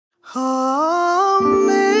Oh,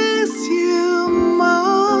 miss you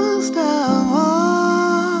most of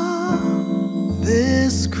all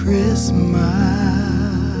this Christmas.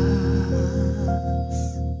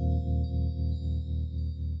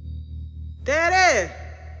 Daddy,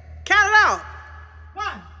 count it out.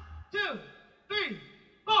 1, 2, 3,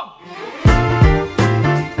 4.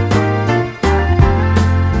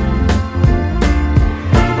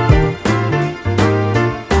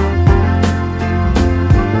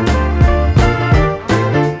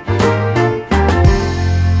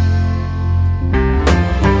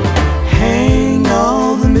 Hang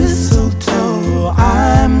all the mistletoe.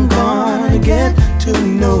 I'm gonna get to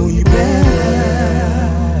know you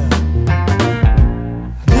better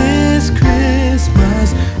this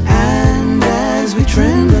Christmas. And as we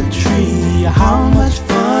trim the tree, how much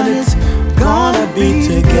fun it's gonna be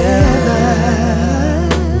together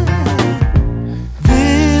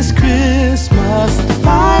this Christmas. The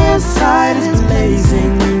fireside is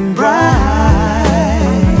blazing bright.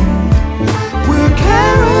 We're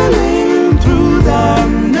caroling through the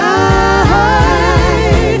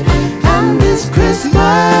night, and this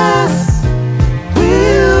Christmas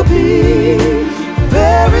will be a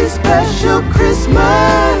very special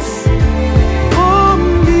Christmas for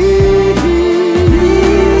me.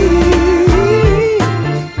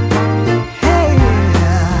 Hey,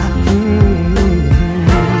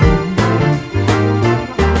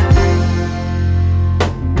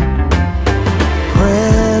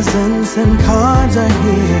 Presents and cards are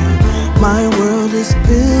here. My world is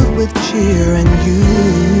filled with cheer and you.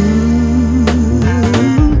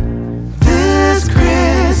 This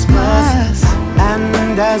Christmas,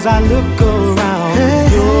 and as I look around,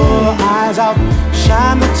 your eyes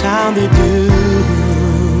outshine the town they do.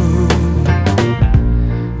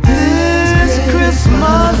 This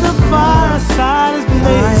Christmas, the fireside is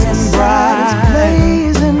blazing bright.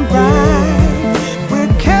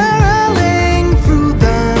 We're caroling through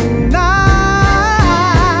the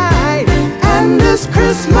night, and this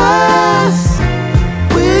Christmas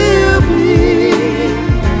will be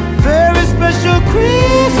very special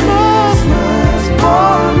Christmas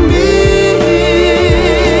for me.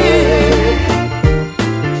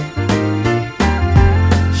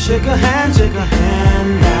 Shake a hand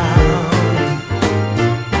now.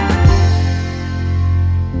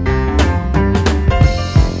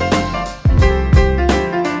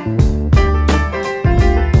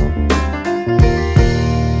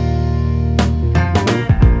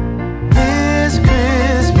 This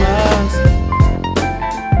Christmas,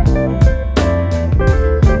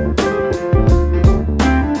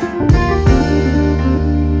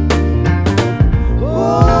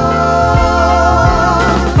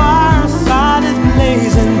 oh, fireside is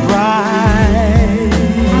blazing bright.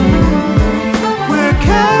 We're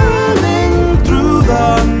caroling through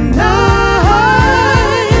the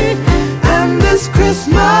night, and this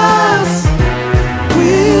Christmas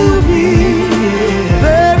will be a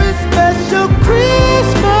very special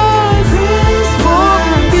Christmas for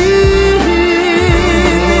me.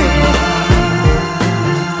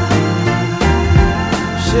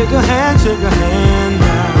 Shake a hand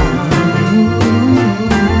now.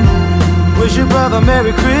 Wish your brother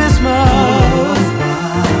Merry Christmas.